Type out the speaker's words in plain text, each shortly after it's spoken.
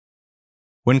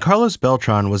When Carlos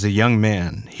Beltran was a young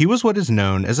man, he was what is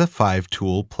known as a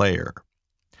five-tool player.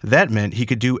 That meant he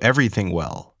could do everything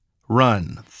well: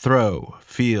 run, throw,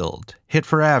 field, hit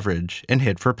for average, and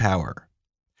hit for power.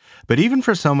 But even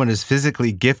for someone as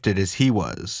physically gifted as he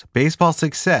was, baseball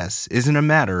success isn't a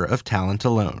matter of talent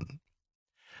alone.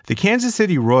 The Kansas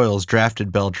City Royals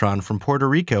drafted Beltran from Puerto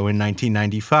Rico in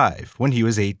 1995 when he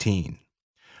was 18.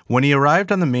 When he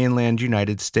arrived on the mainland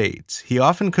United States, he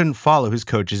often couldn't follow his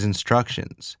coach's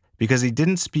instructions because he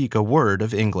didn't speak a word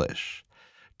of English.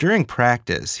 During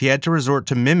practice, he had to resort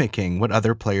to mimicking what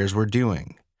other players were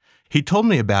doing. He told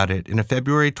me about it in a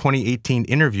February 2018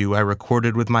 interview I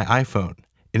recorded with my iPhone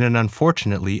in an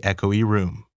unfortunately echoey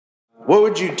room. What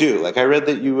would you do? I read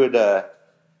that you would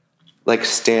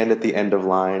stand at the end of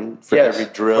line for every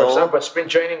drill. For example, spring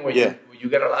training where you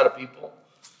get a lot of people.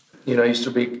 I used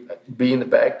to be in the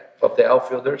back of the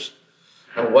outfielders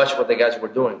and watch what the guys were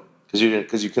doing.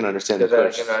 Because you couldn't understand the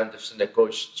coach. I can understand the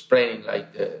coach explaining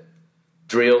the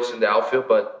drills in the outfield,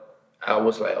 but I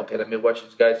was like, okay, let me watch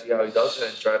this guy, see how he does it,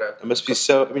 and try to... It must be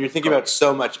so... you're thinking about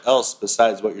so much else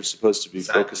besides what you're supposed to be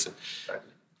focusing.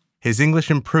 Exactly. His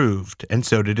English improved, and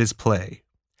so did his play.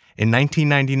 In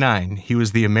 1999, he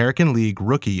was the American League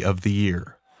Rookie of the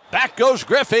Year. Back goes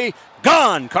Griffey.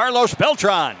 Gone, Carlos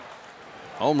Beltran.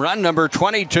 Home run number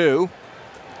 22.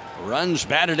 Runs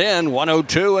batted in,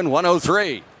 102 and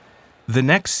 103. The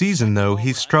next season, though,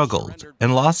 he struggled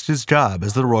and lost his job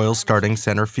as the Royals' starting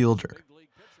center fielder.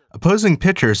 Opposing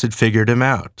pitchers had figured him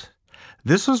out.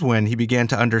 This was when he began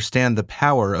to understand the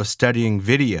power of studying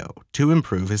video to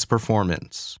improve his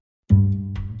performance.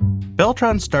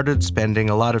 Beltran started spending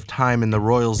a lot of time in the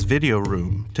Royals' video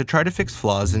room to try to fix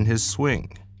flaws in his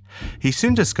swing. He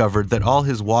soon discovered that all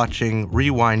his watching,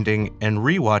 rewinding, and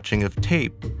rewatching of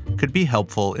tape could be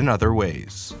helpful in other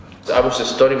ways. I was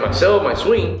just studying myself, my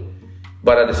swing,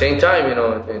 but at the same time,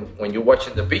 and when you're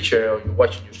watching the pitcher or you're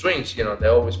watching your swings, they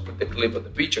always put the clip of the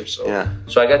pitcher. So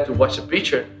I got to watch the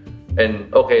pitcher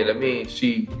and, okay, let me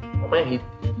see. Oh man, he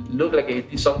looked like he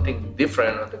did something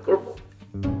different on the curveball.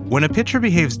 When a pitcher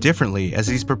behaves differently as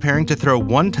he's preparing to throw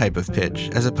one type of pitch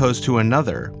as opposed to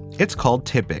another, it's called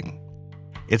tipping.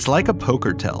 It's like a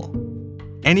poker tell.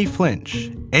 Any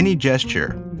flinch, any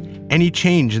gesture, any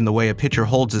change in the way a pitcher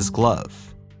holds his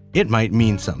glove, it might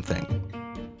mean something.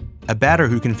 A batter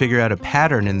who can figure out a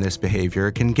pattern in this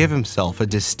behavior can give himself a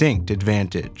distinct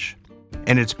advantage.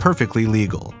 And it's perfectly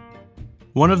legal.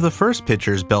 One of the first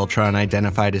pitchers Beltran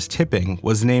identified as tipping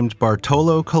was named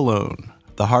Bartolo Colon,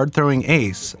 the hard-throwing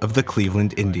ace of the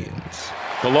Cleveland Indians.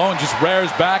 Colon just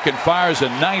rears back and fires a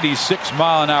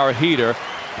 96-mile-an-hour heater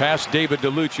past David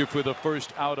DeLucia for the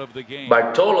first out of the game.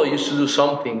 Bartolo used to do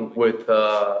something with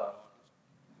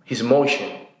his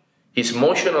motion. His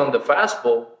motion on the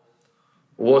fastball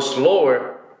was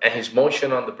slower, and his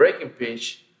motion on the breaking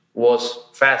pitch was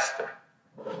faster.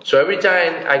 So every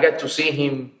time I got to see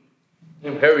him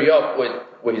hurry up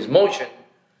with his motion,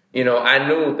 I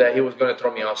knew that he was going to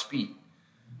throw me off speed.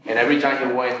 And every time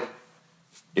he went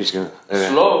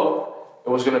slow, it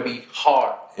was going to be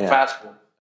hard, fastball.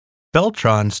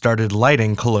 Beltran started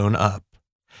lighting Colon up.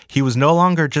 He was no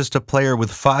longer just a player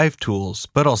with 5 tools,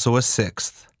 but also a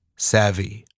 6th,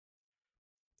 savvy.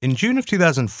 In June of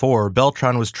 2004,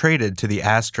 Beltran was traded to the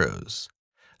Astros.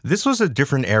 This was a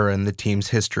different era in the team's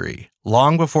history,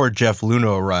 long before Jeff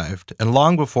Luhnow arrived, and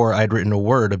long before I'd written a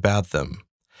word about them.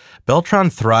 Beltran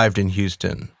thrived in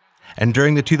Houston, and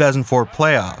during the 2004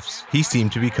 playoffs, he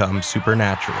seemed to become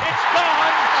supernatural. It's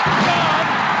gone!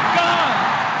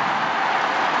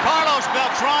 Carlos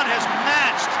Beltran has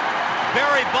matched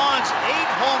Barry Bonds' 8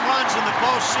 home runs in the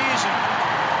postseason.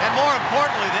 And more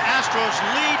importantly, the Astros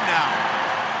lead now.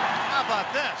 How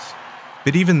about this?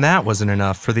 But even that wasn't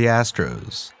enough for the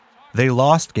Astros. They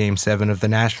lost Game 7 of the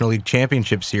National League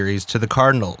Championship Series to the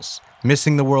Cardinals,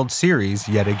 missing the World Series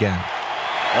yet again.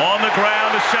 On the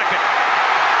ground to second.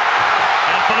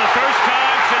 And for the first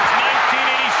time since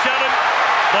 1987,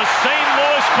 the St.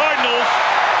 Louis Cardinals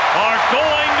are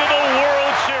going to the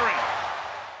World Series.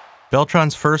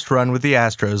 Beltran's first run with the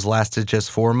Astros lasted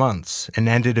just 4 months and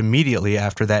ended immediately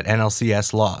after that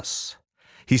NLCS loss.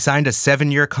 He signed a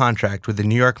 7-year contract with the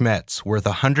New York Mets worth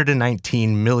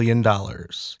 $119 million.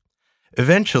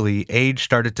 Eventually, age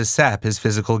started to sap his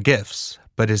physical gifts,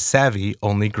 but his savvy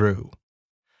only grew.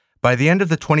 By the end of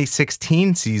the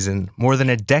 2016 season, more than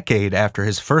a decade after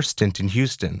his first stint in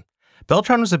Houston,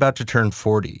 Beltran was about to turn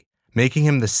 40, making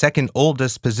him the second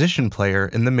oldest position player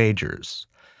in the majors.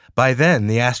 By then,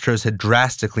 the Astros had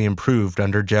drastically improved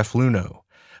under Jeff Luhnow,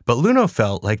 but Luhnow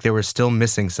felt like they were still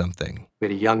missing something. We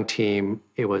had a young team.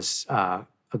 It was a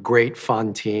great,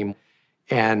 fun team.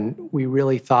 And we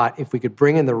really thought if we could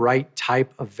bring in the right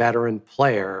type of veteran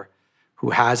player who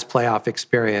has playoff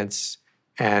experience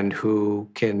and who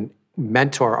can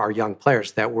mentor our young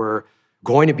players that were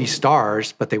going to be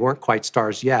stars, but they weren't quite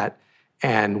stars yet.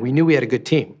 And we knew we had a good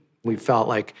team. We felt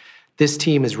like this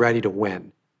team is ready to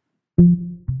win.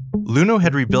 Luhnow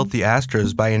had rebuilt the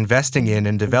Astros by investing in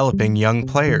and developing young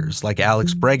players like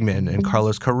Alex Bregman and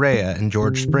Carlos Correa and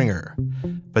George Springer.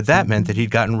 But that meant that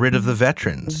he'd gotten rid of the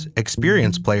veterans,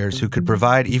 experienced players who could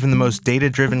provide even the most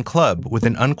data-driven club with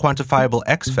an unquantifiable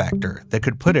X factor that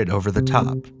could put it over the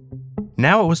top.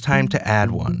 Now it was time to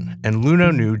add one, and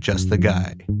Luhnow knew just the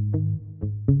guy.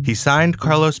 He signed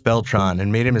Carlos Beltran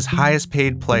and made him his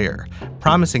highest-paid player,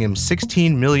 promising him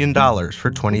 $16 million for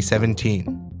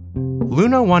 2017.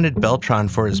 Luhnow wanted Beltran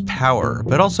for his power,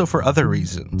 but also for other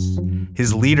reasons.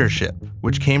 His leadership,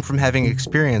 which came from having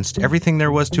experienced everything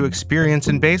there was to experience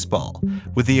in baseball,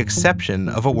 with the exception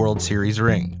of a World Series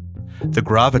ring. The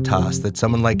gravitas that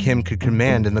someone like him could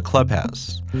command in the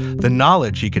clubhouse. The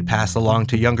knowledge he could pass along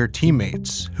to younger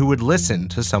teammates who would listen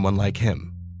to someone like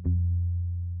him.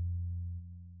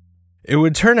 It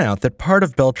would turn out that part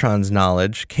of Beltran's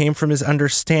knowledge came from his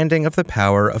understanding of the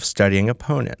power of studying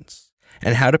opponents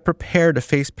and how to prepare to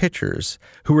face pitchers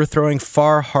who were throwing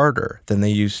far harder than they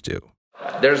used to.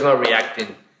 There's no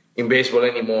reacting in baseball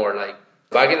anymore. Like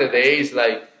back in the days,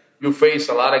 like you face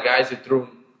a lot of guys that threw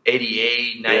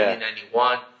 88, 90,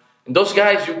 91. And those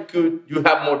guys, you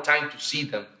have more time to see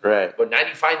them. Right. But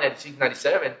 95, 96,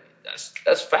 97,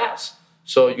 that's fast.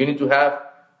 So you need to have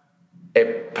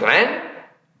a plan,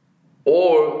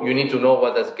 or you need to know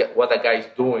what that guy is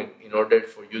doing in order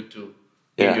for you to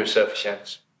give yourself a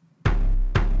chance.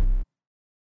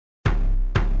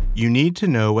 You need to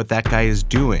know what that guy is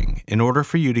doing in order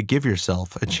for you to give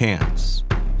yourself a chance.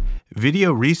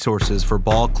 Video resources for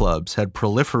ball clubs had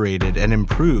proliferated and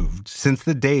improved since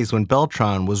the days when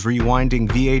Beltran was rewinding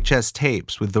VHS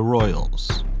tapes with the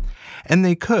Royals. And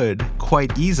they could,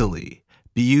 quite easily,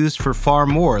 be used for far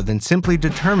more than simply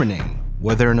determining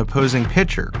whether an opposing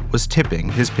pitcher was tipping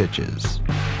his pitches.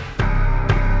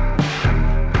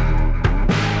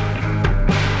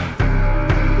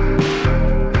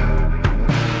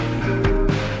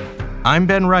 I'm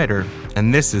Ben Reiter,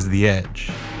 and this is The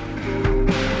Edge.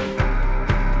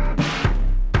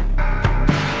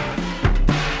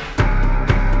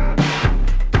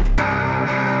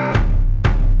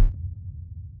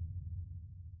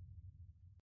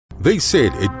 They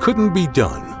said it couldn't be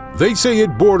done. They say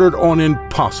it bordered on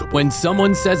impossible. When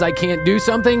someone says I can't do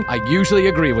something, I usually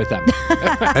agree with them.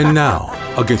 And now,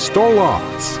 against all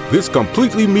odds, this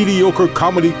completely mediocre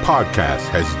comedy podcast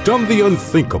has done the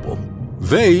unthinkable.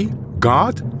 They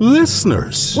got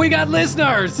listeners. We got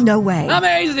listeners! No way.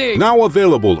 Amazing! Now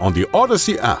available on the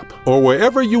Odyssey app or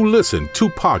wherever you listen to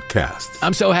podcasts.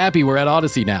 I'm so happy we're at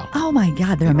Odyssey now. Oh my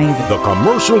God, they're amazing. The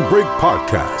Commercial Break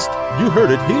Podcast. You heard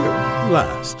it here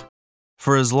last.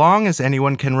 For as long as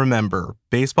anyone can remember,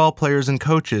 baseball players and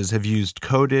coaches have used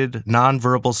coded,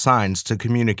 nonverbal signs to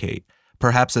communicate,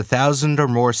 perhaps 1,000 or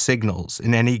more signals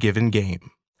in any given game.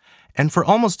 And for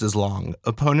almost as long,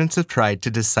 opponents have tried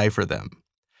to decipher them.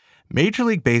 Major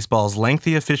League Baseball's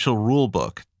lengthy official rule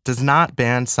book does not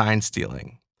ban sign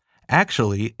stealing.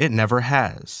 Actually, it never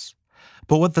has.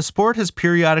 But what the sport has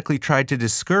periodically tried to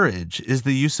discourage is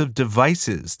the use of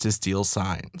devices to steal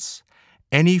signs.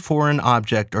 Any foreign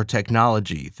object or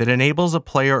technology that enables a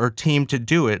player or team to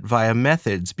do it via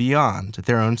methods beyond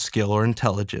their own skill or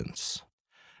intelligence.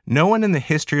 No one in the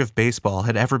history of baseball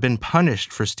had ever been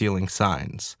punished for stealing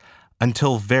signs,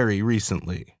 until very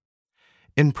recently.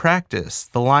 In practice,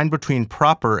 the line between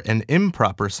proper and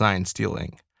improper sign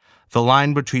stealing, the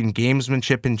line between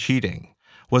gamesmanship and cheating,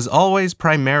 was always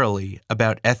primarily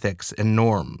about ethics and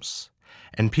norms,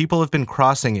 and people have been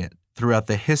crossing it throughout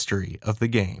the history of the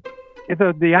game.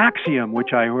 The axiom,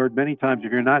 which I heard many times,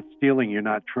 if you're not stealing, you're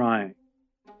not trying.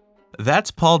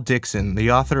 That's Paul Dixon, the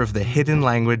author of The Hidden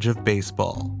Language of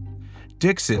Baseball.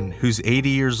 Dixon, who's 80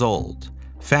 years old,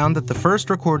 found that the first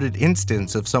recorded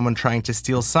instance of someone trying to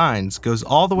steal signs goes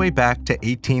all the way back to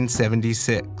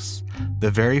 1876, the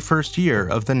very first year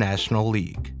of the National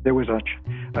League. There was a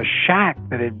shack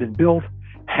that had been built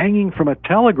hanging from a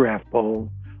telegraph pole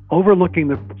overlooking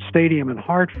the stadium in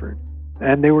Hartford.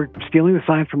 And they were stealing the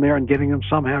signs from there and getting them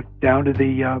somehow down to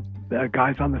the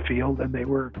guys on the field, and they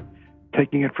were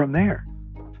taking it from there.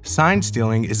 Sign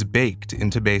stealing is baked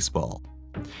into baseball.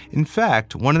 In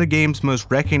fact, one of the game's most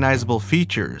recognizable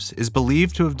features is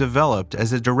believed to have developed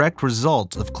as a direct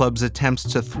result of clubs' attempts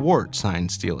to thwart sign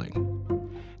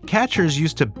stealing. Catchers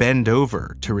used to bend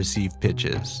over to receive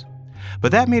pitches.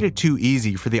 But that made it too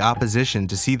easy for the opposition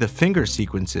to see the finger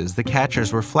sequences the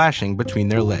catchers were flashing between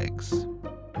their legs.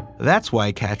 That's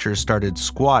why catchers started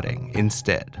squatting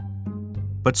instead.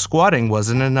 But squatting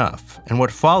wasn't enough, and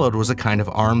what followed was a kind of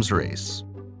arms race.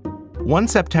 One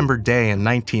September day in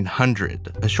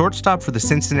 1900, a shortstop for the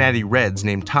Cincinnati Reds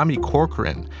named Tommy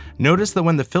Corcoran noticed that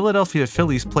when the Philadelphia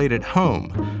Phillies played at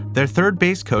home, their third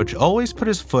base coach always put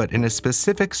his foot in a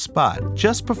specific spot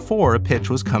just before a pitch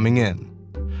was coming in.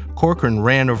 Corcoran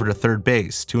ran over to third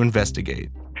base to investigate.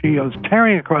 He goes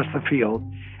tearing across the field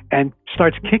and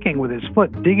starts kicking with his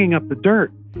foot, digging up the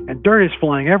dirt, and dirt is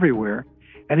flying everywhere.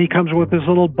 And he comes with this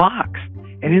little box,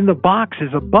 and in the box is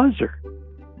a buzzer.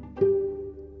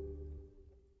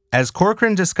 As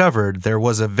Corcoran discovered, there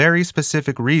was a very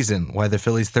specific reason why the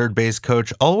Phillies' third base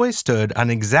coach always stood on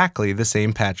exactly the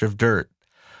same patch of dirt.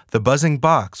 The buzzing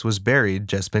box was buried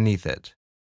just beneath it.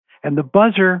 And the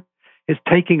buzzer is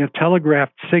taking a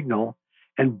telegraphed signal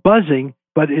and buzzing,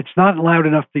 but it's not loud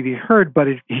enough to be heard, but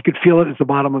he could feel it at the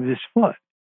bottom of his foot.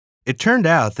 It turned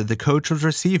out that the coach was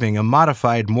receiving a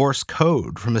modified Morse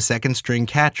code from a second-string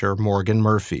catcher, Morgan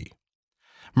Murphy.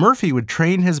 Murphy would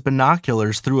train his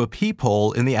binoculars through a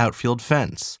peephole in the outfield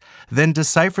fence, then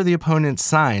decipher the opponent's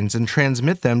signs and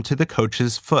transmit them to the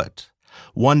coach's foot.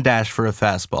 1 dash for a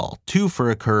fastball, 2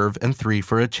 for a curve, and 3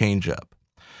 for a changeup.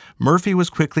 Murphy was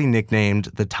quickly nicknamed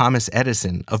the Thomas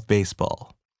Edison of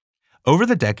baseball. Over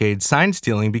the decades, sign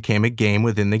stealing became a game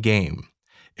within the game.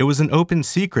 It was an open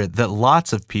secret that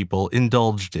lots of people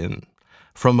indulged in.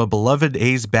 From a beloved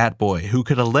A's bat boy who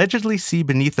could allegedly see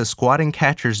beneath a squatting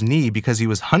catcher's knee because he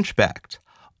was hunchbacked,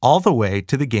 all the way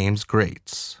to the game's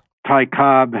greats. Ty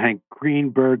Cobb, Hank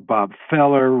Greenberg, Bob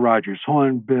Feller, Rogers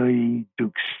Hornby,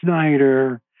 Duke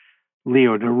Snyder,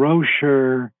 Leo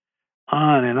DeRocher,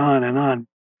 on and on and on.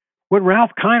 What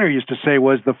Ralph Kiner used to say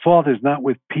was the fault is not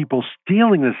with people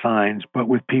stealing the signs, but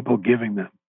with people giving them.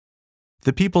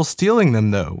 The people stealing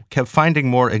them, though, kept finding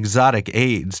more exotic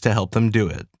aids to help them do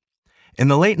it. In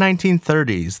the late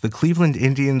 1930s, the Cleveland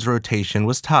Indians rotation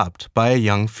was topped by a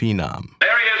young phenom.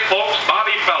 There he is, folks,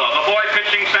 Bobby Feller, the boy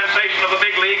pitching sensation of the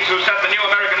big leagues who set the new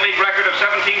American League record of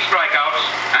 17 strikeouts,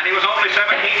 and he was only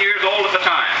 17 years old at the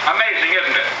time. Amazing,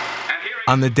 isn't it?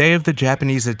 On the day of the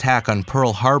Japanese attack on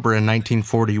Pearl Harbor in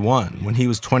 1941, when he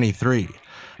was 23,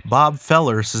 Bob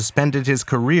Feller suspended his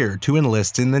career to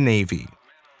enlist in the Navy.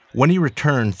 When he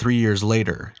returned 3 years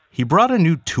later, he brought a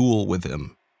new tool with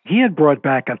him. He had brought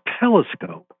back a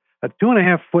telescope, a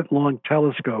 2.5-foot-long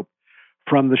telescope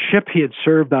from the ship he had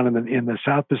served on in the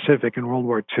South Pacific in World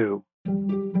War II.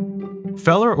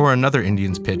 Feller or another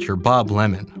Indians pitcher, Bob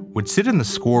Lemon, would sit in the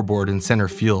scoreboard in center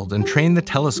field and train the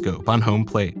telescope on home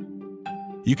plate.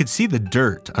 You could see the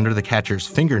dirt under the catcher's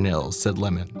fingernails, said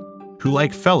Lemon, who,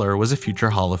 like Feller, was a future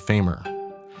Hall of Famer.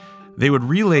 They would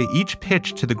relay each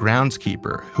pitch to the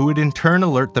groundskeeper, who would in turn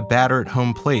alert the batter at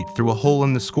home plate through a hole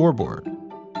in the scoreboard.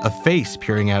 A face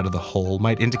peering out of the hole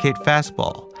might indicate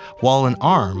fastball, while an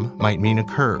arm might mean a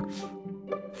curve.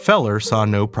 Feller saw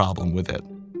no problem with it.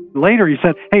 Later he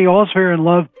said, hey, all's fair in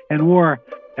love and war,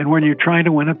 and when you're trying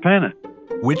to win a pennant.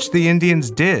 Which the Indians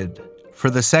did,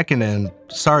 for the second and,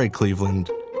 sorry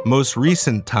Cleveland, most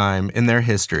recent time in their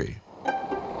history.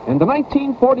 And the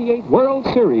 1948 World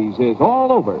Series is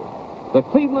all over. The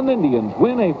Cleveland Indians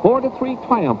win a 4-3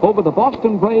 triumph over the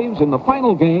Boston Braves in the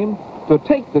final game to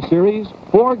take the series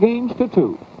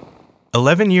 4-2.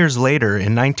 11 years later,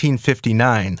 in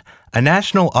 1959, a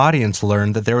national audience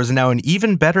learned that there was now an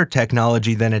even better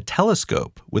technology than a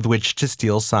telescope with which to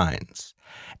steal signs.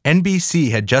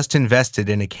 NBC had just invested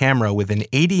in a camera with an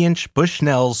 80-inch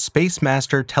Bushnell's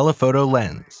Spacemaster telephoto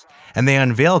lens, and they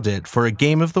unveiled it for a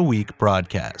Game of the Week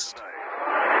broadcast.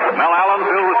 Mel Allen,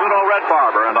 Bill Rizzuto, Red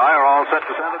Barber, and I are all set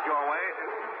to send it your way.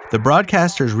 The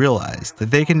broadcasters realized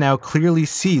that they could now clearly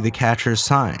see the catcher's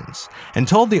signs and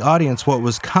told the audience what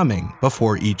was coming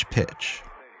before each pitch.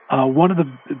 One of the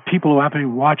people who happened to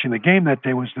be watching the game that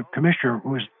day was the commissioner, who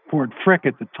was Ford Frick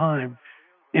at the time,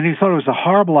 and he thought it was a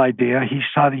horrible idea. He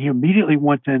saw that he immediately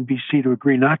went to NBC to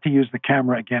agree not to use the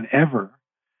camera again ever.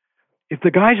 If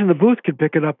the guys in the booth could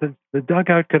pick it up, the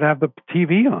dugout could have the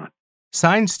TV on.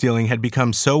 Sign stealing had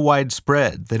become so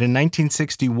widespread that in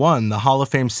 1961, the Hall of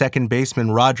Fame second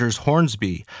baseman Rogers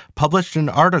Hornsby published an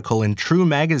article in True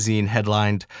magazine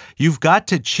headlined, "You've got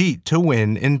to cheat to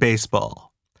win in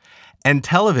baseball." And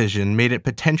television made it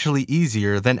potentially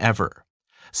easier than ever.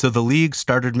 So the league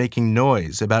started making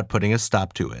noise about putting a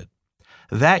stop to it.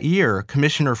 That year,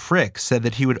 Commissioner Frick said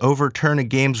that he would overturn a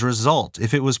game's result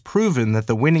if it was proven that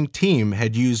the winning team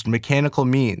had used mechanical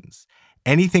means,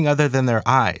 anything other than their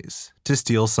eyes, to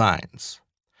steal signs.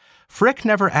 Frick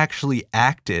never actually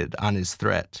acted on his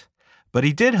threat, but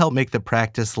he did help make the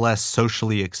practice less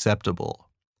socially acceptable.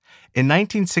 In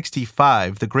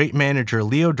 1965, the great manager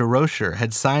Leo Durocher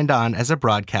had signed on as a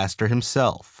broadcaster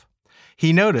himself.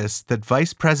 He noticed that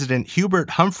Vice President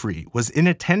Hubert Humphrey was in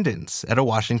attendance at a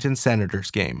Washington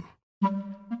Senators game.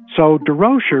 So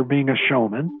Durocher, being a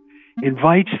showman,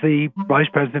 invites the Vice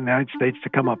President of the United States to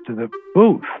come up to the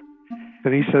booth.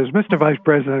 And he says, "Mr. Vice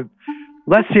President,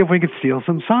 let's see if we can steal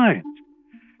some signs."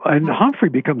 And Humphrey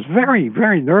becomes very,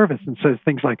 very nervous and says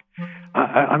things like,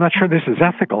 "I'm not sure this is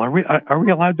ethical. Are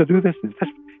we allowed to do this? Is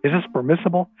this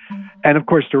permissible?" And of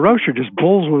course, Durocher just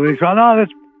bulls with it. He's going, "No,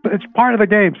 it's part of the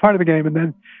game. It's part of the game." And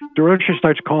then Durocher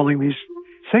starts calling these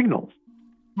signals.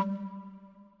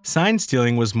 Sign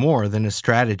stealing was more than a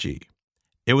strategy.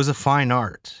 It was a fine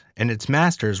art, and its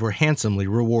masters were handsomely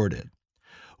rewarded.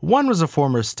 One was a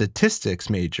former statistics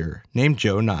major named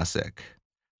Joe Nosek.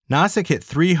 Nosek hit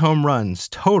 3 home runs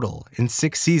total in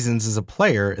 6 seasons as a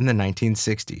player in the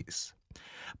 1960s.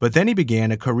 But then he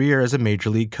began a career as a major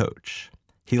league coach.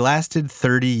 He lasted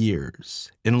 30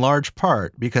 years, in large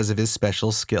part because of his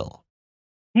special skill.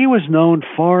 He was known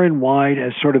far and wide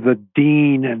as sort of the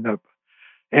dean and the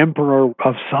emperor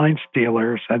of sign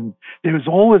stealers, and it has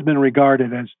always been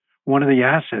regarded as one of the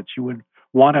assets you would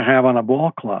want to have on a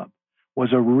ball club,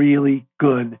 was a really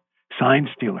good sign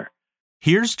stealer.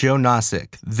 Here's Joe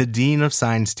Nosek, the dean of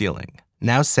sign stealing,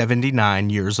 now 79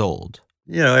 years old.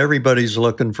 You know, everybody's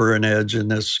looking for an edge in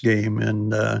this game,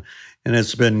 and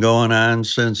it's been going on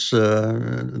since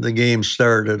the game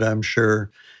started, I'm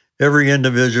sure. Every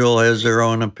individual has their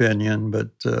own opinion, but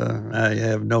I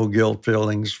have no guilt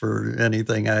feelings for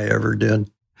anything I ever did.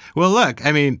 Well, look,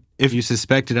 I mean, if you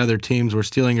suspected other teams were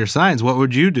stealing your signs, what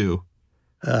would you do?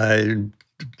 I'd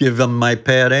give them my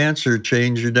pat answer,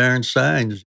 change your darn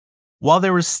signs. While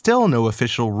there was still no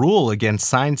official rule against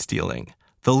sign stealing,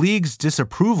 the league's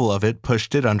disapproval of it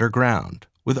pushed it underground,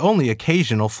 with only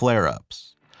occasional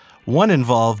flare-ups. One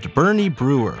involved Bernie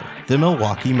Brewer, the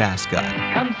Milwaukee mascot.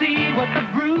 Come see what the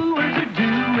Brewers are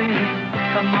doing.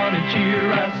 Come on and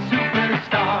cheer us,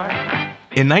 superstar.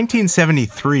 In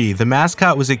 1973, the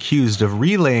mascot was accused of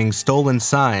relaying stolen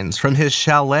signs from his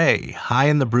chalet high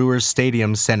in the Brewers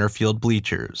Stadium's center field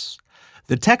bleachers.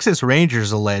 The Texas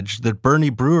Rangers alleged that Bernie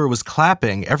Brewer was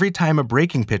clapping every time a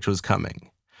breaking pitch was coming.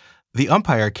 The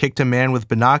umpire kicked a man with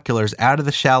binoculars out of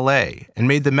the chalet and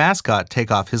made the mascot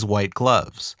take off his white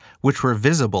gloves, which were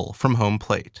visible from home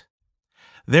plate.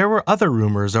 There were other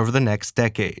rumors over the next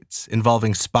decades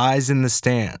involving spies in the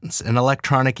stands and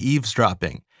electronic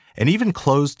eavesdropping, and even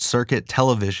closed-circuit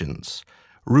televisions,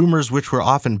 rumors which were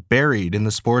often buried in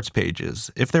the sports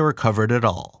pages if they were covered at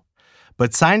all.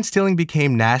 But sign stealing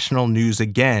became national news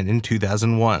again in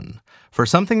 2001 for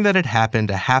something that had happened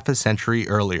a half a century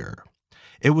earlier.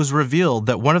 It was revealed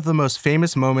that one of the most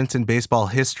famous moments in baseball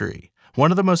history,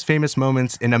 one of the most famous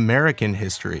moments in American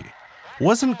history,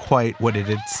 wasn't quite what it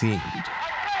had seemed.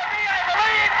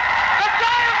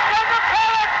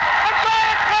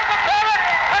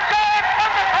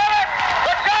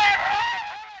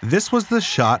 This was the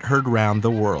shot heard round the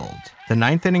world, the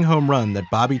 9th-inning home run that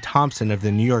Bobby Thomson of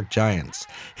the New York Giants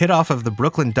hit off of the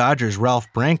Brooklyn Dodgers'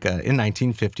 Ralph Branca in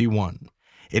 1951.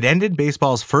 It ended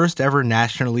baseball's first ever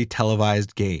nationally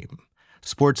televised game.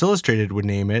 Sports Illustrated would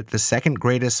name it the second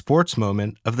greatest sports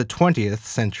moment of the 20th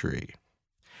century.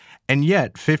 And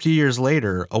yet, 50 years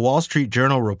later, a Wall Street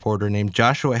Journal reporter named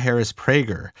Joshua Harris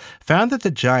Prager found that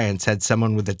the Giants had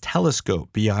someone with a telescope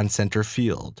beyond center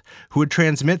field who would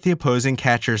transmit the opposing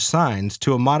catcher's signs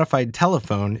to a modified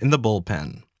telephone in the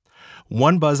bullpen.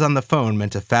 One buzz on the phone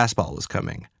meant a fastball was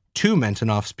coming. 2 meant an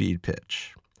off-speed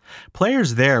pitch.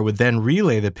 Players there would then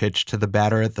relay the pitch to the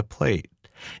batter at the plate,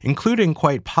 including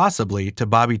quite possibly to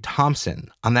Bobby Thomson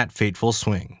on that fateful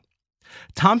swing.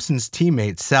 Thompson's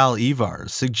teammate Sal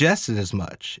Evars suggested as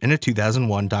much in a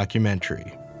 2001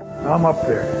 documentary. I'm up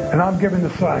there, and I'm giving the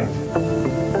signs.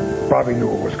 Bobby knew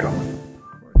what was coming.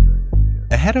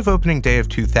 Ahead of opening day of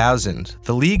 2000,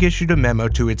 the league issued a memo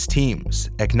to its teams,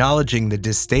 acknowledging the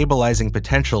destabilizing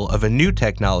potential of a new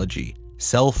technology,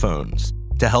 cell phones,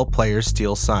 to help players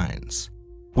steal signs.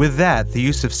 With that, the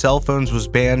use of cell phones was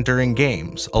banned during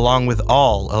games, along with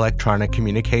all electronic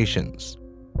communications.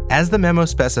 As the memo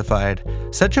specified,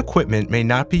 such equipment may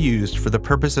not be used for the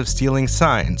purpose of stealing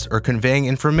signs or conveying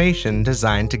information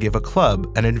designed to give a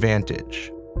club an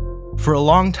advantage. For a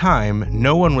long time,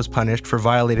 no one was punished for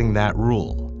violating that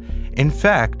rule. In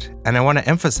fact, and I want to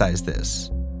emphasize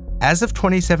this, as of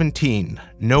 2017,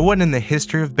 no one in the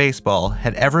history of baseball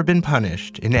had ever been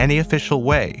punished in any official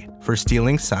way for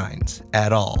stealing signs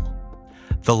at all.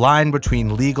 The line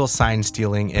between legal sign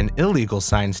stealing and illegal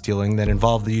sign stealing that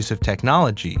involved the use of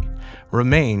technology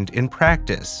remained, in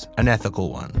practice, an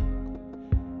ethical one.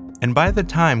 And by the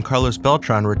time Carlos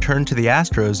Beltran returned to the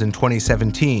Astros in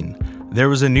 2017, there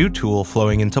was a new tool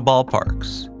flowing into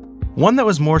ballparks. One that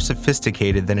was more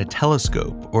sophisticated than a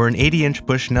telescope or an 80-inch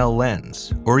Bushnell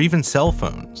lens, or even cell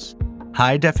phones: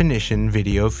 high-definition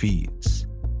video feeds.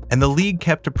 And the league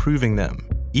kept approving them,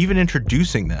 even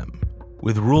introducing them,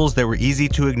 with rules that were easy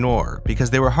to ignore because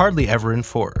they were hardly ever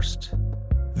enforced.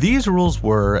 These rules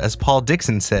were, as Paul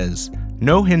Dixon says,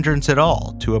 no hindrance at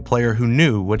all to a player who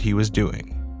knew what he was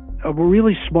doing. A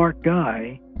really smart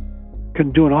guy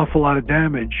can do an awful lot of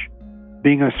damage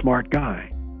being a smart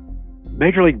guy.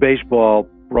 Major League Baseball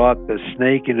brought the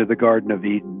snake into the Garden of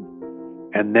Eden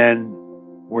and then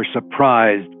were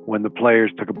surprised when the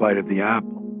players took a bite of the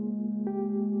apple.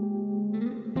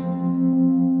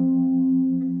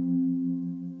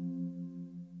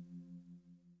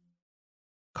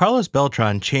 Carlos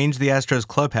Beltran changed the Astros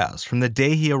clubhouse from the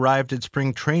day he arrived at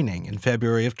spring training in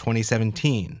February of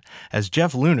 2017, as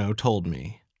Jeff Luhnow told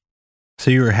me.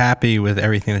 So you were happy with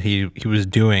everything that he was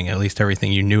doing, at least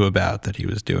everything you knew about that he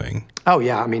was doing? Oh,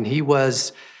 yeah. I mean, he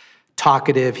was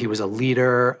talkative. He was a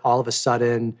leader. All of a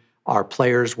sudden, our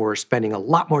players were spending a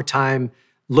lot more time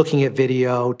looking at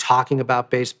video, talking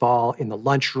about baseball. In the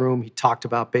lunchroom, he talked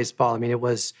about baseball. I mean,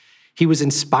 he was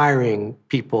inspiring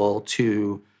people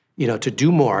to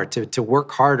do more, to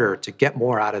work harder, to get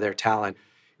more out of their talent.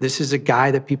 This is a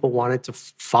guy that people wanted to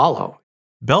follow.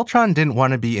 Beltran didn't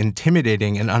want to be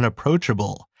intimidating and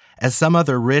unapproachable, as some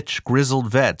other rich, grizzled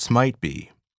vets might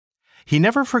be. He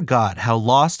never forgot how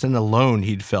lost and alone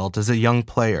he'd felt as a young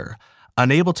player,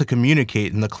 unable to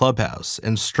communicate in the clubhouse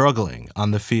and struggling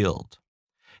on the field.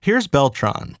 Here's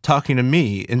Beltran talking to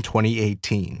me in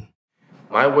 2018.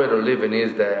 My way of living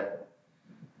is that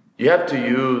you have to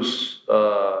use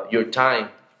your time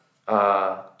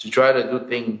to try to do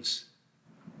things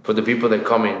for the people that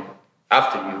come in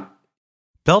after you.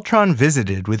 Beltran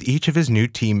visited with each of his new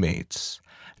teammates,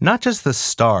 not just the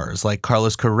stars like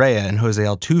Carlos Correa and Jose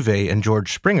Altuve and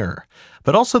George Springer,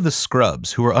 but also the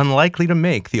scrubs who were unlikely to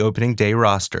make the opening day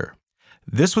roster.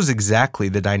 This was exactly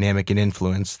the dynamic and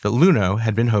influence that Luhnow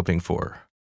had been hoping for.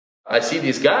 I see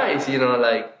these guys,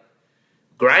 like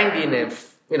grinding and,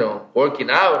 working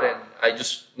out, and I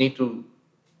just need to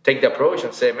take the approach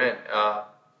and say, man,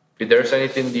 if there's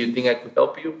anything you think I could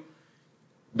help you,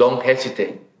 don't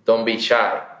hesitate. Don't be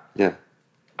shy. Yeah.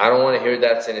 I don't want to hear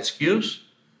that as an excuse.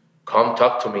 Come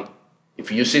talk to me.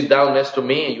 If you sit down next to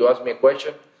me and you ask me a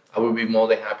question, I will be more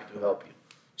than happy to help you.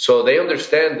 So they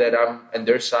understand that I'm on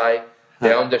their side.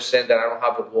 They understand that I don't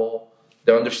have a wall.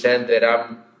 They understand that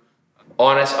I'm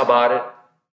honest about it.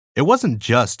 It wasn't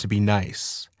just to be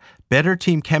nice. Better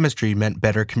team chemistry meant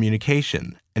better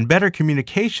communication, and better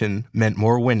communication meant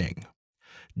more winning.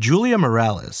 Julia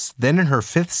Morales, then in her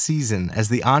 5th season as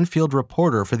the on-field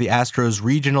reporter for the Astros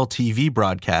regional TV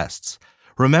broadcasts,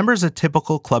 remembers a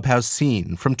typical clubhouse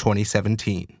scene from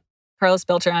 2017. Carlos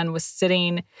Beltran was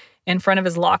sitting in front of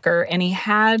his locker, and he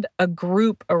had a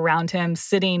group around him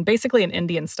sitting basically in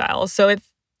Indian style. So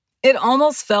it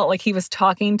almost felt like he was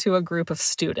talking to a group of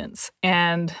students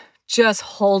and just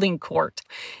holding court.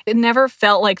 It never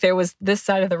felt like there was this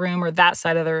side of the room or that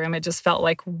side of the room. It just felt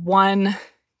like one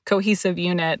cohesive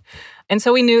unit. And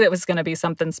so we knew it was going to be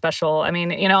something special. I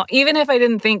mean, even if I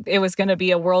didn't think it was going to be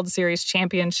a World Series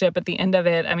championship at the end of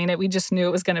it, we just knew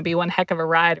it was going to be one heck of a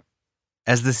ride.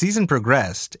 As the season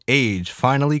progressed, age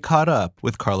finally caught up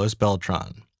with Carlos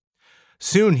Beltran.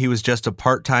 Soon he was just a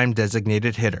part-time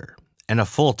designated hitter and a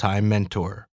full-time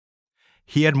mentor.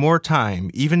 He had more time,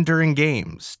 even during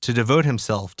games, to devote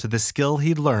himself to the skill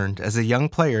he'd learned as a young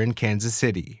player in Kansas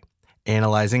City,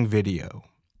 analyzing video.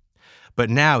 But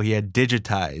now he had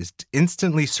digitized,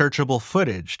 instantly searchable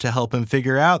footage to help him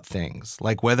figure out things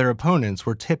like whether opponents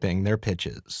were tipping their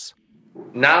pitches.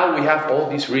 Now we have all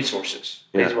these resources.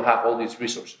 Baseball have all these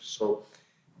resources. So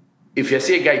if I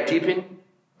see a guy tipping,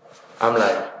 I'm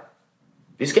like,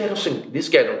 this guy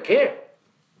don't care.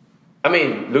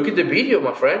 Look at the video,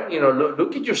 my friend.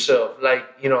 Look at yourself.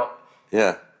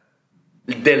 Yeah.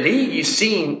 The league is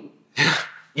seeing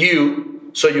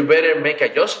you, so you better make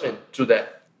adjustment to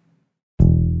that.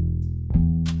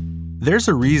 There's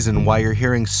a reason why you're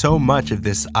hearing so much of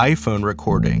this iPhone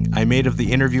recording I made of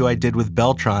the interview I did with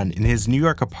Beltran in his New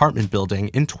York apartment building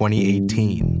in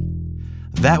 2018.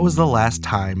 That was the last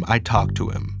time I talked to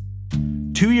him.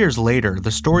 2 years later,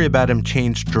 the story about him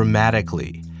changed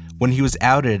dramatically when he was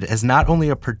outed as not only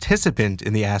a participant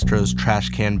in the Astros trash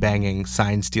can banging,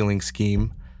 sign stealing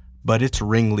scheme, but its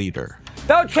ringleader.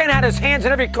 Beltran had his hands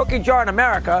in every cookie jar in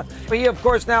America. He, of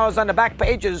course, now is on the back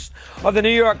pages of the New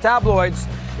York tabloids,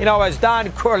 as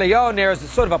Don Corleone there as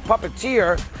sort of a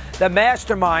puppeteer, the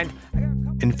mastermind.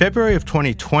 In February of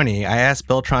 2020, I asked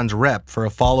Beltran's rep for a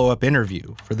follow-up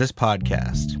interview for this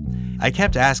podcast. I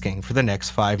kept asking for the next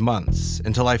 5 months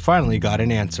until I finally got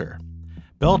an answer.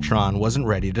 Beltran wasn't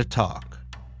ready to talk.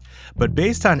 But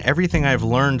based on everything I've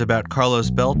learned about Carlos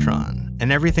Beltran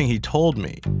and everything he told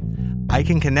me, I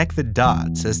can connect the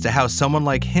dots as to how someone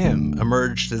like him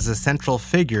emerged as a central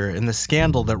figure in the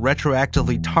scandal that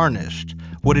retroactively tarnished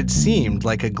what had seemed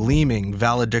like a gleaming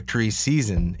valedictory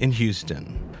season in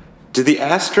Houston. Did the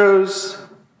Astros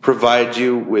provide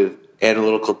you with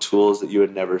analytical tools that you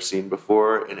had never seen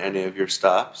before in any of your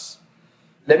stops?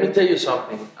 Let me tell you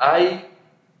something.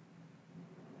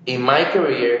 In my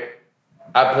career,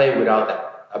 I played without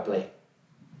that. I played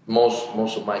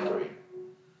most of my career.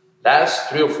 Last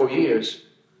 3 or 4 years,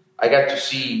 I got to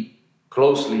see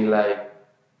closely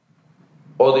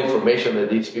all the information that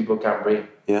these people can bring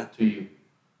to you.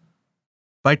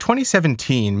 By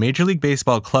 2017, Major League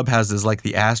Baseball clubhouses like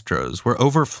the Astros were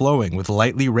overflowing with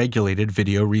lightly regulated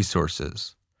video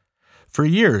resources. For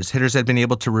years, hitters had been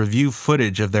able to review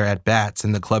footage of their at-bats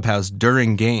in the clubhouse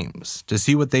during games to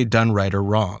see what they'd done right or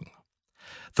wrong.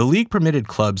 The league permitted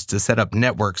clubs to set up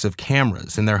networks of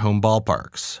cameras in their home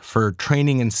ballparks for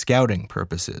training and scouting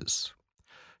purposes.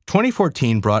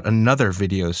 2014 brought another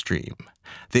video stream,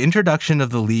 the introduction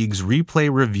of the league's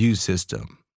replay review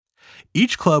system.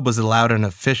 Each club was allowed an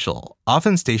official,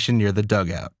 often stationed near the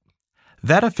dugout.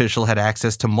 That official had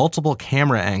access to multiple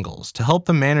camera angles to help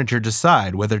the manager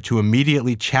decide whether to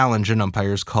immediately challenge an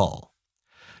umpire's call.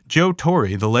 Joe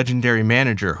Torre, the legendary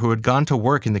manager who had gone to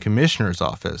work in the commissioner's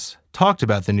office, talked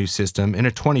about the new system in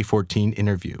a 2014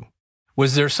 interview.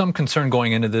 Was there some concern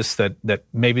going into this that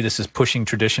maybe this is pushing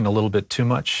tradition a little bit too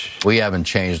much? We haven't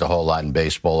changed a whole lot in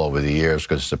baseball over the years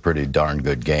because it's a pretty darn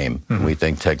good game. Mm-hmm. We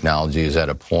think technology is at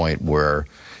a point where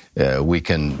we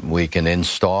can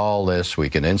install this, we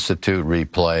can institute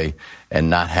replay, and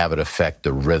not have it affect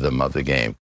the rhythm of the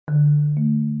game.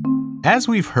 As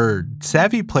we've heard,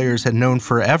 savvy players had known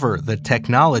forever that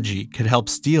technology could help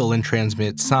steal and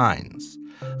transmit signs.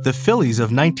 The Phillies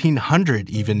of 1900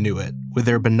 even knew it, with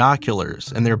their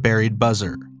binoculars and their buried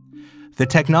buzzer. The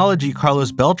technology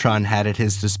Carlos Beltran had at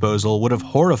his disposal would have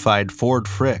horrified Ford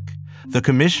Frick, the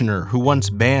commissioner who once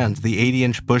banned the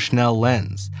 80-inch Bushnell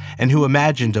lens and who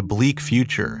imagined a bleak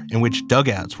future in which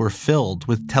dugouts were filled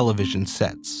with television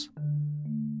sets.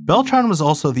 Beltran was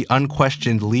also the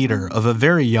unquestioned leader of a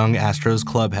very young Astros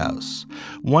clubhouse,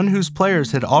 one whose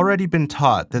players had already been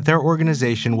taught that their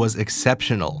organization was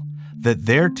exceptional, that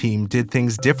their team did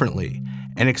things differently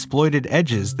and exploited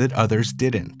edges that others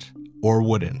didn't or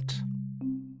wouldn't.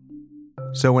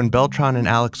 So when Beltran and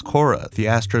Alex Cora, the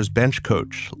Astros bench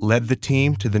coach, led the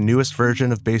team to the newest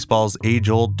version of baseball's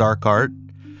age-old dark art,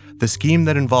 the scheme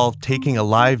that involved taking a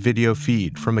live video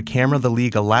feed from a camera the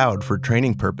league allowed for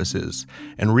training purposes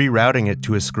and rerouting it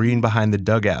to a screen behind the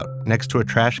dugout next to a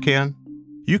trash can,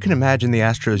 you can imagine the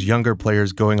Astros' younger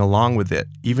players going along with it,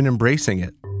 even embracing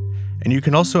it. And you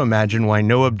can also imagine why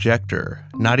no objector,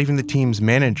 not even the team's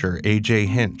manager, A.J.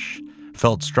 Hinch,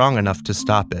 felt strong enough to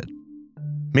stop it.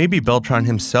 Maybe Beltran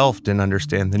himself didn't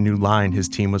understand the new line his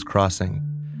team was crossing.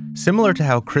 Similar to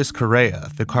how Chris Correa,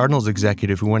 the Cardinals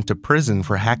executive who went to prison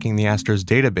for hacking the Astros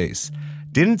database,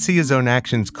 didn't see his own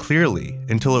actions clearly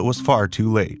until it was far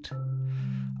too late.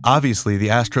 Obviously, the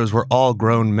Astros were all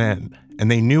grown men,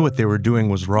 and they knew what they were doing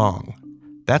was wrong.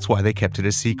 That's why they kept it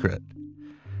a secret.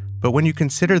 But when you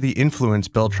consider the influence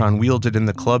Beltran wielded in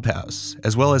the clubhouse,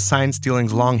 as well as sign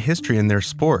stealing's long history in their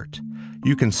sport,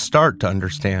 you can start to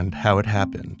understand how it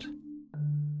happened.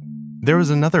 There was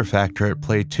another factor at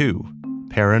play too,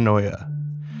 paranoia.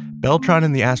 Beltran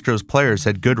and the Astros players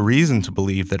had good reason to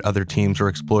believe that other teams were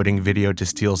exploiting video to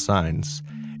steal signs.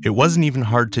 It wasn't even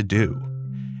hard to do.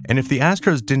 And if the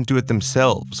Astros didn't do it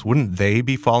themselves, wouldn't they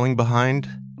be falling behind?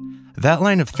 That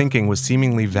line of thinking was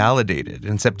seemingly validated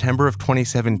in September of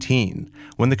 2017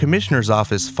 when the commissioner's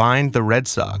office fined the Red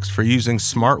Sox for using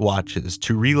smartwatches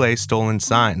to relay stolen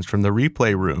signs from the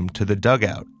replay room to the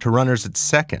dugout to runners at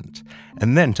second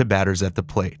and then to batters at the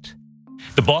plate.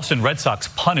 The Boston Red Sox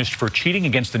punished for cheating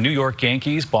against the New York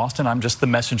Yankees. Boston, I'm just the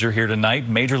messenger here tonight.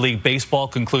 Major League Baseball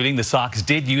concluding the Sox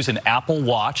did use an Apple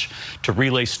Watch to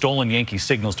relay stolen Yankee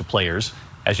signals to players.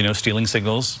 As you know, stealing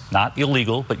signals, not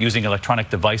illegal, but using electronic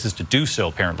devices to do so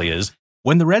apparently is.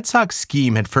 When the Red Sox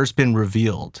scheme had first been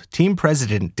revealed, team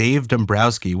president Dave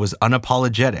Dombrowski was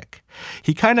unapologetic.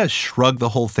 He kind of shrugged the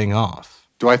whole thing off.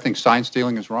 Do I think sign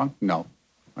stealing is wrong? No,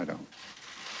 I don't.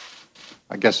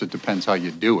 I guess it depends how you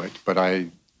do it, but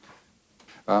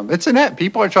it's an edge.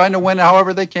 People are trying to win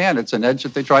however they can. It's an edge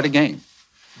that they try to gain.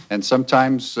 And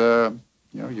sometimes,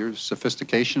 your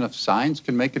sophistication of signs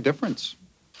can make a difference.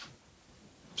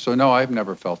 So no, I've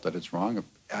never felt that it's wrong.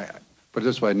 Put it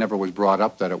this way, it never was brought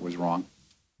up that it was wrong.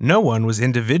 No one was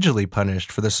individually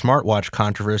punished for the smartwatch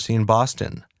controversy in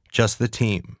Boston, just the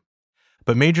team.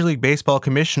 But Major League Baseball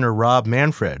Commissioner Rob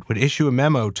Manfred would issue a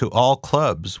memo to all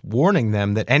clubs warning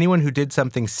them that anyone who did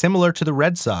something similar to the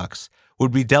Red Sox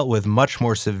would be dealt with much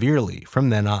more severely from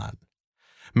then on.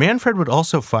 Manfred would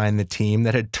also fine the team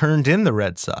that had turned in the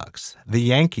Red Sox, the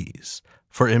Yankees,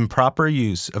 for improper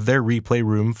use of their replay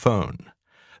room phone.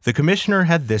 The commissioner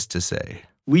had this to say.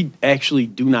 We actually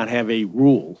do not have a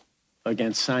rule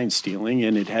against sign stealing,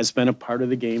 and it has been a part of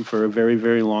the game for a very,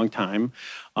 very long time.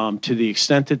 To the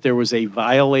extent that there was a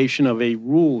violation of a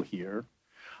rule here,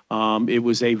 it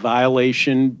was a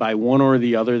violation by one or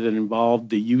the other that involved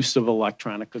the use of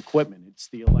electronic equipment. It's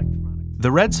the electronic.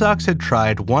 The Red Sox had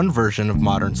tried one version of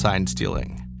modern sign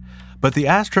stealing, but the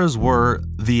Astros were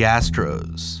the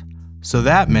Astros, so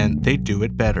that meant they'd do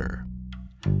it better.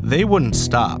 They wouldn't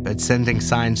stop at sending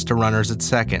signs to runners at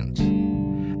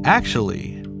second.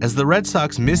 Actually, as the Red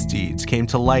Sox misdeeds came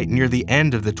to light near the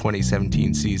end of the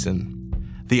 2017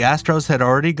 season, the Astros had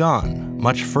already gone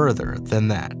much further than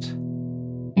that.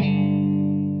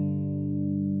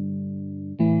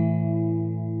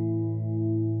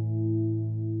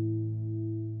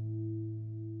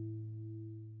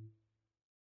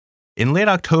 In late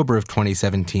October of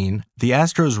 2017, the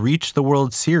Astros reached the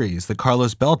World Series that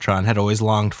Carlos Beltran had always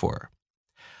longed for.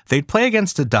 They'd play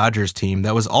against a Dodgers team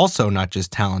that was also not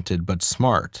just talented but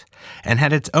smart, and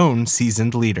had its own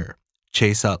seasoned leader,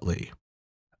 Chase Utley.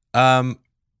 I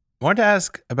wanted to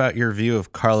ask about your view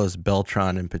of Carlos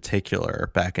Beltran in particular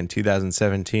back in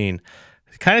 2017.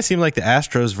 It kind of seemed like the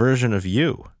Astros version of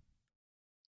you.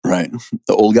 Right.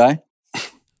 The old guy?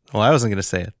 Well, I wasn't going to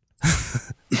say it.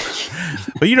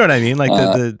 But you know what I mean? Like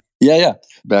Yeah.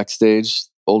 Backstage,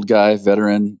 old guy,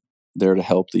 veteran, there to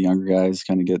help the younger guys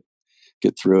kind of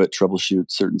get through it,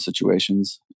 troubleshoot certain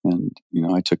situations. And,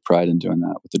 I took pride in doing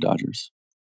that with the Dodgers.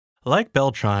 Like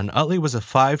Beltran, Utley was a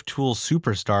 5-tool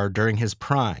superstar during his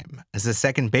prime as a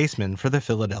second baseman for the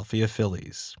Philadelphia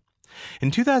Phillies.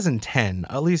 In 2010,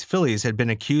 Utley's Phillies had been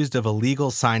accused of illegal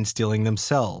sign stealing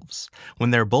themselves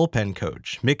when their bullpen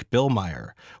coach, Mick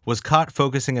Billmeyer, was caught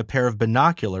focusing a pair of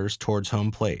binoculars towards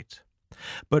home plate.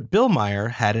 But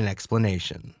Billmeyer had an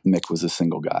explanation. Mick was a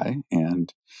single guy,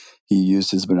 and he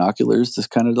used his binoculars to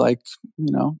kind of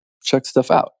check stuff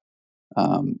out.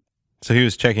 So he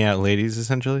was checking out ladies,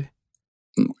 essentially?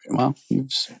 Well,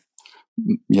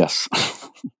 yes.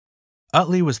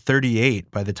 Utley was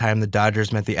 38 by the time the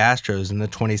Dodgers met the Astros in the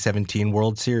 2017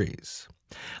 World Series.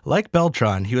 Like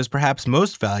Beltran, he was perhaps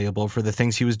most valuable for the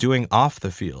things he was doing off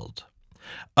the field.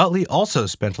 Utley also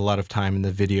spent a lot of time in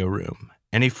the video room,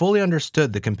 and he fully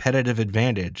understood the competitive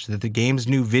advantage that the game's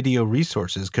new video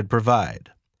resources could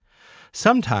provide.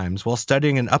 Sometimes, while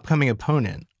studying an upcoming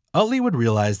opponent, Utley would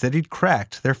realize that he'd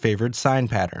cracked their favored sign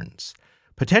patterns,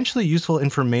 potentially useful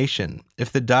information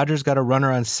if the Dodgers got a runner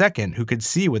on second who could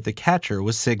see what the catcher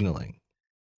was signaling.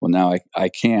 Well, now I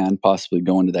can possibly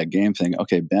go into that game thinking,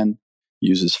 okay, Ben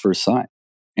uses first sign.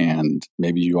 And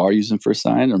maybe you are using first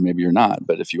sign or maybe you're not.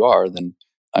 But if you are, then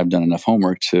I've done enough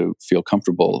homework to feel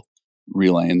comfortable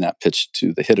relaying that pitch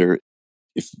to the hitter.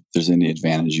 If there's any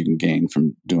advantage you can gain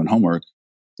from doing homework,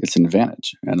 it's an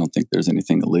advantage. I don't think there's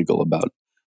anything illegal about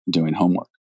doing homework.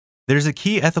 There's a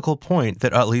key ethical point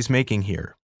that Utley's making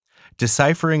here.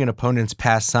 Deciphering an opponent's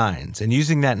past signs and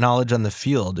using that knowledge on the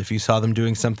field if you saw them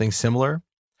doing something similar,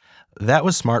 that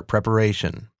was smart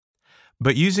preparation.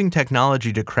 But using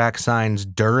technology to crack signs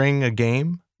during a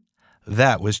game,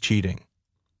 that was cheating.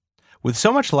 With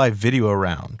so much live video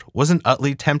around, wasn't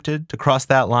Utley tempted to cross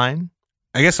that line?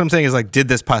 I guess what I'm saying is, did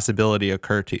this possibility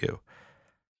occur to you?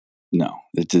 No,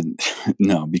 it didn't.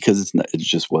 No, because it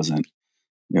just wasn't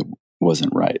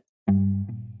right.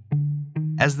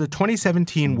 As the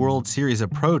 2017 World Series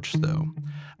approached, though,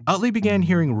 Utley began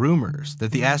hearing rumors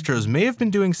that the Astros may have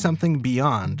been doing something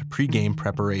beyond pregame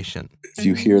preparation. If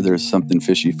you hear there's something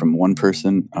fishy from one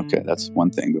person, okay, that's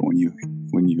one thing. But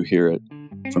when you hear it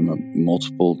from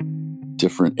multiple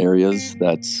different areas,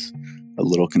 that's a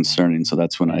little concerning. So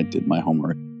that's when I did my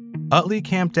homework. Utley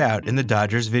camped out in the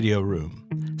Dodgers video room,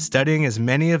 studying as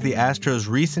many of the Astros'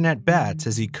 recent at-bats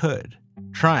as he could,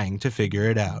 trying to figure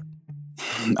it out.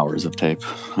 Hours of tape.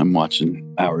 I'm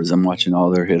watching hours. I'm watching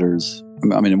all their hitters.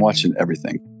 I'm watching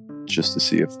everything just to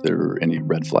see if there are any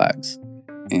red flags.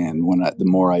 And the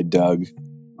more I dug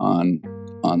on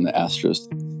the Astros,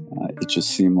 it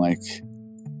just seemed like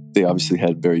They obviously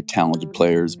had very talented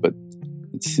players, but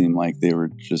it seemed like they were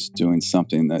just doing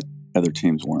something that other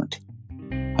teams weren't.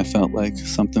 I felt like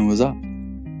something was up.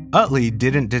 Utley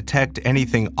didn't detect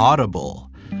anything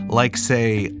audible, like,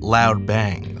 say, loud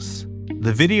bangs.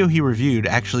 The video he reviewed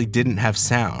actually didn't have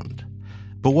sound.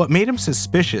 But what made him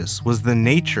suspicious was the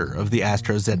nature of the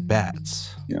Astros'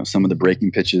 at-bats. You know, some of the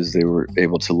breaking pitches they were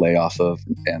able to lay off of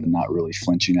and not really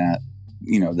flinching at.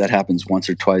 You know, that happens once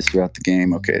or twice throughout the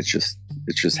game. Okay, it's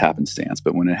just happenstance.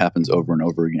 But when it happens over and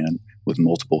over again with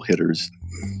multiple hitters,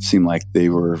 it seemed like they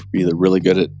were either really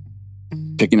good at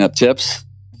picking up tips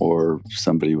or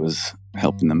somebody was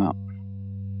helping them out.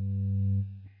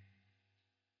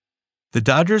 The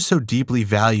Dodgers so deeply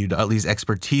valued Utley's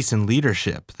expertise and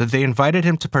leadership that they invited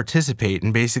him to participate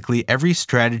in basically every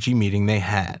strategy meeting they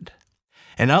had.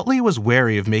 And Utley was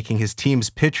wary of making his team's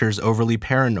pitchers overly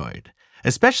paranoid,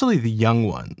 especially the young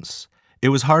ones. It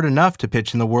was hard enough to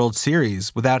pitch in the World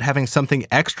Series without having something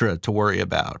extra to worry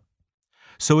about.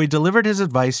 So he delivered his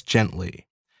advice gently.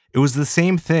 It was the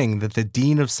same thing that the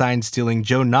dean of sign-stealing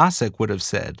Joe Nosek would have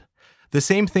said. The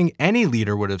same thing any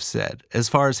leader would have said as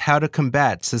far as how to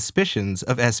combat suspicions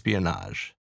of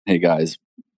espionage. Hey guys,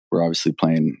 we're obviously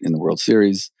playing in the World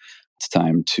Series. It's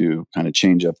time to kind of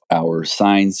change up our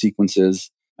sign sequences.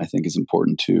 I think it's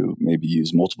important to maybe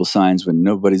use multiple signs when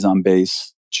nobody's on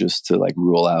base, just to like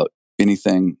rule out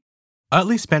anything.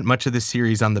 Utley spent much of the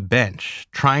series on the bench,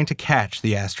 trying to catch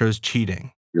the Astros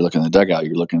cheating. You're looking in the dugout,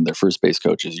 you're looking at their first base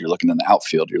coaches, you're looking in the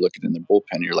outfield, you're looking in their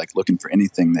bullpen, you're like looking for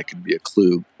anything that could be a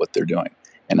clue what they're doing.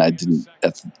 And I didn't,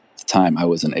 at the time, I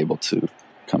wasn't able to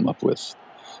come up with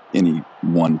any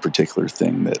one particular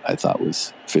thing that I thought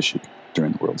was fishy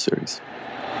during the World Series.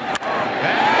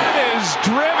 That is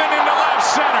driven into left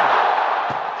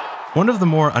center. One of the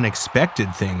more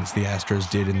unexpected things the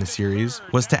Astros did in the series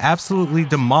was to absolutely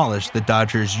demolish the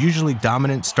Dodgers' usually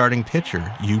dominant starting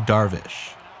pitcher, Yu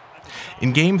Darvish.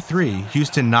 In Game 3,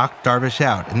 Houston knocked Darvish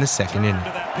out in the second inning.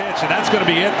 And that's going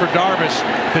to be it for Darvish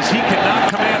because he cannot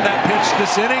command that pitch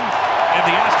this inning, and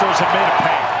the Astros have made him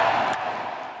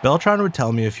pay. Beltran would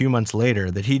tell me a few months later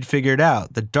that he'd figured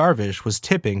out that Darvish was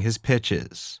tipping his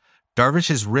pitches.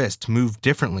 Darvish's wrist moved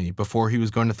differently before he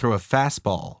was going to throw a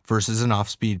fastball versus an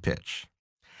off-speed pitch.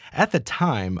 At the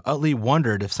time, Utley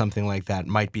wondered if something like that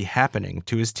might be happening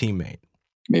to his teammate.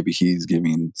 Maybe he's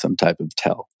giving some type of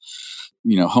tell.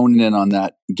 You know, honing in on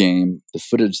that game, the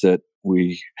footage that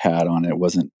we had on it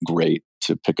wasn't great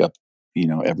to pick up, you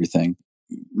know, everything.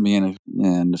 Me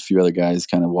and a few other guys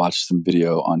kind of watched some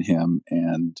video on him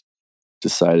and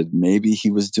decided maybe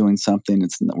he was doing something.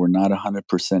 We're not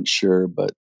 100% sure,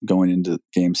 but going into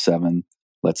Game 7,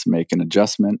 let's make an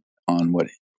adjustment on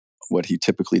what he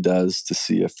typically does to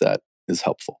see if that is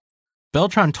helpful.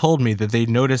 Beltran told me that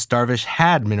they'd noticed Darvish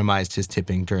had minimized his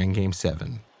tipping during Game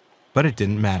 7, but it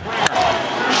didn't matter.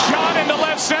 Shot into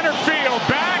left center field.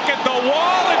 Back at the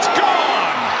wall. It's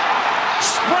gone.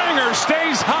 Springer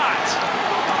stays hot.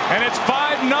 And it's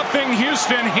 5-0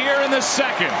 Houston here in the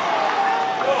second.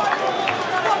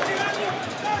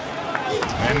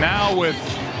 And now with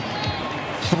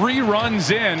 3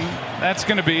 runs in, that's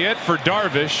going to be it for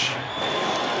Darvish.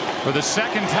 For the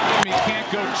second time, he can't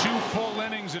go 2 full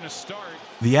innings in a start.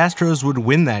 The Astros would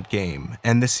win that game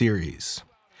and the series.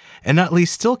 And Utley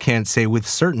still can't say with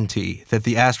certainty that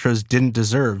the Astros didn't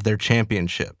deserve their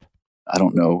championship. I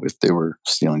don't know if they were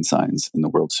stealing signs in the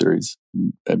World Series.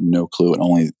 I have no clue.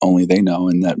 And only they know,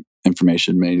 and that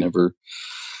information may never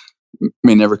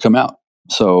come out.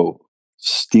 So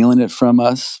stealing it from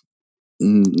us,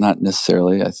 not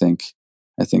necessarily. I think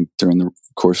during the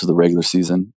course of the regular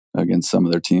season against some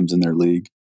of their teams in their league,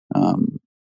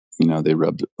 you know, they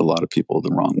rubbed a lot of people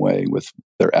the wrong way with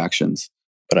their actions.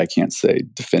 But I can't say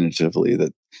definitively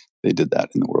that they did that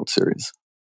in the World Series.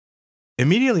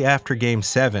 Immediately after Game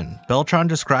 7, Beltran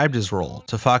described his role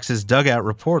to Fox's dugout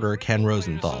reporter Ken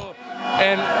Rosenthal.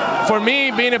 And for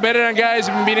me, being a veteran guy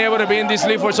and being able to be in this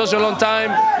league for such a long time,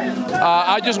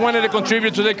 I just wanted to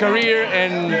contribute to their career,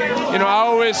 and you know, I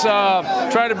always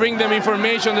try to bring them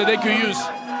information that they could use.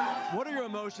 What are your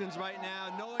emotions right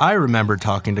now? I remember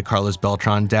talking to Carlos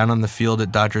Beltran down on the field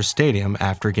at Dodger Stadium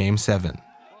after Game 7.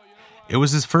 It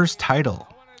was his first title,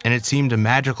 and it seemed a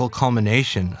magical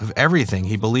culmination of everything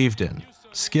he believed in: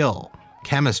 skill,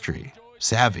 chemistry,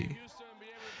 savvy.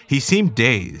 He seemed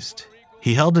dazed.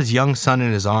 He held his young son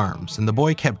in his arms, and the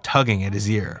boy kept tugging at his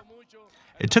ear.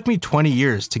 "It took me 20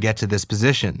 years to get to this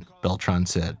position," Beltran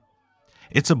said.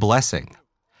 "It's a blessing.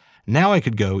 Now I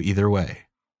could go either way."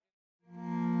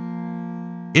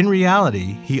 In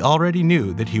reality, he already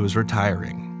knew that he was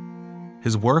retiring.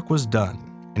 His work was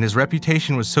done, and his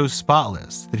reputation was so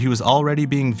spotless that he was already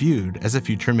being viewed as a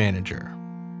future manager.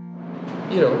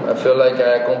 I feel like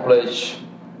I accomplished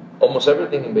almost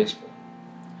everything in baseball.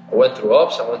 I went through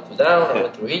ups, I went through downs, I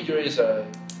went through injuries, I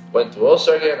went to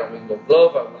All-Star game, I won Gold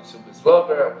Glove, I won Super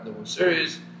Slugger, I won the World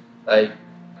Series. It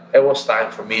was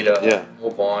time for me to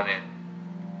move on. And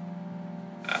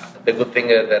the good thing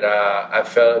is that I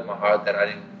felt in my heart that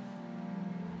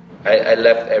I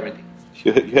left everything.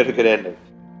 You had a good ending.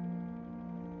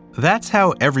 That's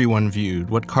how everyone viewed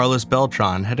what Carlos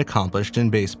Beltran had accomplished in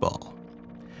baseball.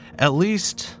 At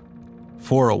least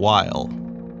for a while.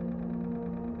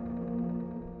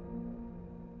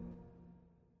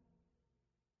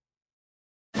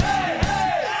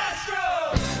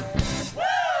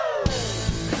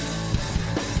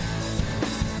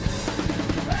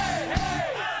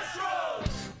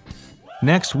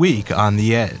 Next week on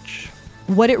The Edge.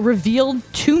 What it revealed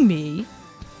to me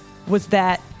was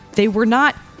that they were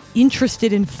not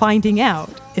interested in finding out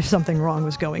if something wrong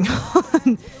was going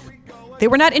on. They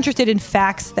were not interested in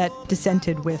facts that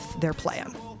dissented with their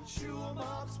plan.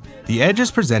 The Edge is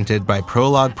presented by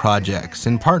Prologue Projects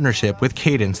in partnership with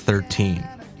Cadence 13.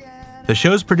 The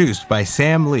show's produced by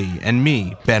Sam Lee and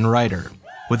me, Ben Ryder,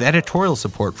 with editorial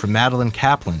support from Madeline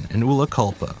Kaplan and Ula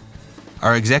Culpa.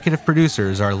 Our executive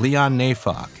producers are Leon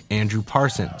Nafok, Andrew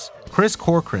Parsons, Chris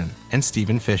Corcoran, and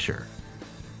Stephen Fisher.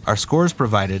 Our score is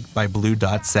provided by Blue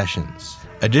Dot Sessions.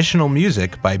 Additional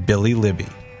music by Billy Libby.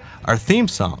 Our theme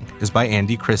song is by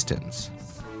Andy Christens.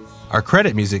 Our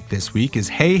credit music this week is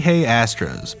Hey Hey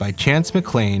Astros by Chance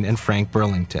McClain and Frank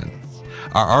Burlington.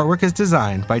 Our artwork is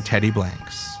designed by Teddy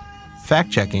Blanks.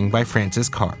 Fact-checking by Francis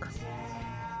Carr.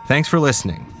 Thanks for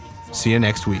listening. See you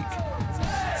next week.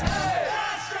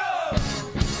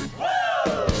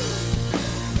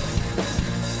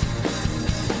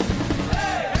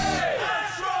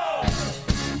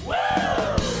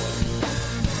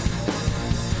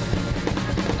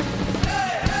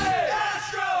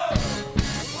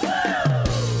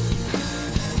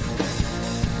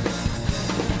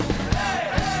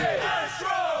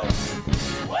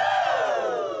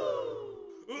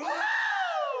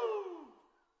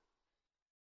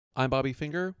 I'm Bobby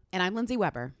Finger. And I'm Lindsay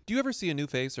Weber. Do you ever see a new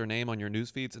face or name on your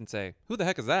news feeds and say, who the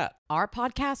heck is that? Our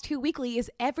podcast, Who Weekly, is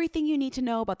everything you need to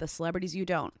know about the celebrities you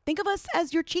don't. Think of us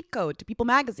as your cheat code to People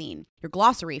magazine, your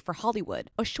glossary for Hollywood,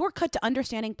 a shortcut to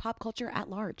understanding pop culture at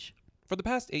large. For the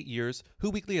past 8 years, Who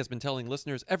Weekly has been telling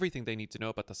listeners everything they need to know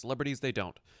about the celebrities they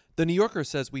don't. The New Yorker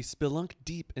says we spelunk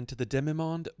deep into the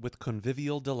demi-monde with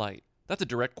convivial delight. That's a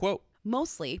direct quote.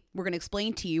 Mostly, we're going to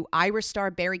explain to you Irish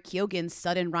star Barry Keoghan's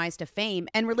sudden rise to fame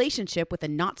and relationship with a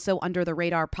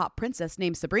not-so-under-the-radar pop princess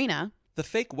named Sabrina. The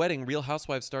fake wedding Real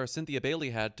Housewives star Cynthia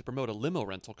Bailey had to promote a limo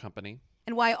rental company.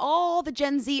 And why all the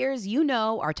Gen Zers you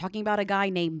know are talking about a guy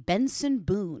named Benson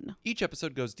Boone. Each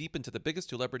episode goes deep into the biggest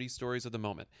celebrity stories of the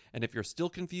moment. And if you're still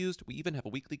confused, we even have a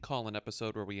weekly call-in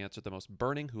episode where we answer the most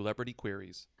burning celebrity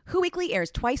queries. Who Weekly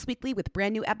airs twice weekly with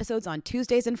brand new episodes on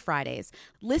Tuesdays and Fridays.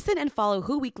 Listen and follow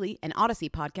Who Weekly, an Odyssey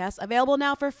podcast, available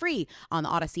now for free on the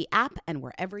Odyssey app and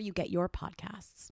wherever you get your podcasts.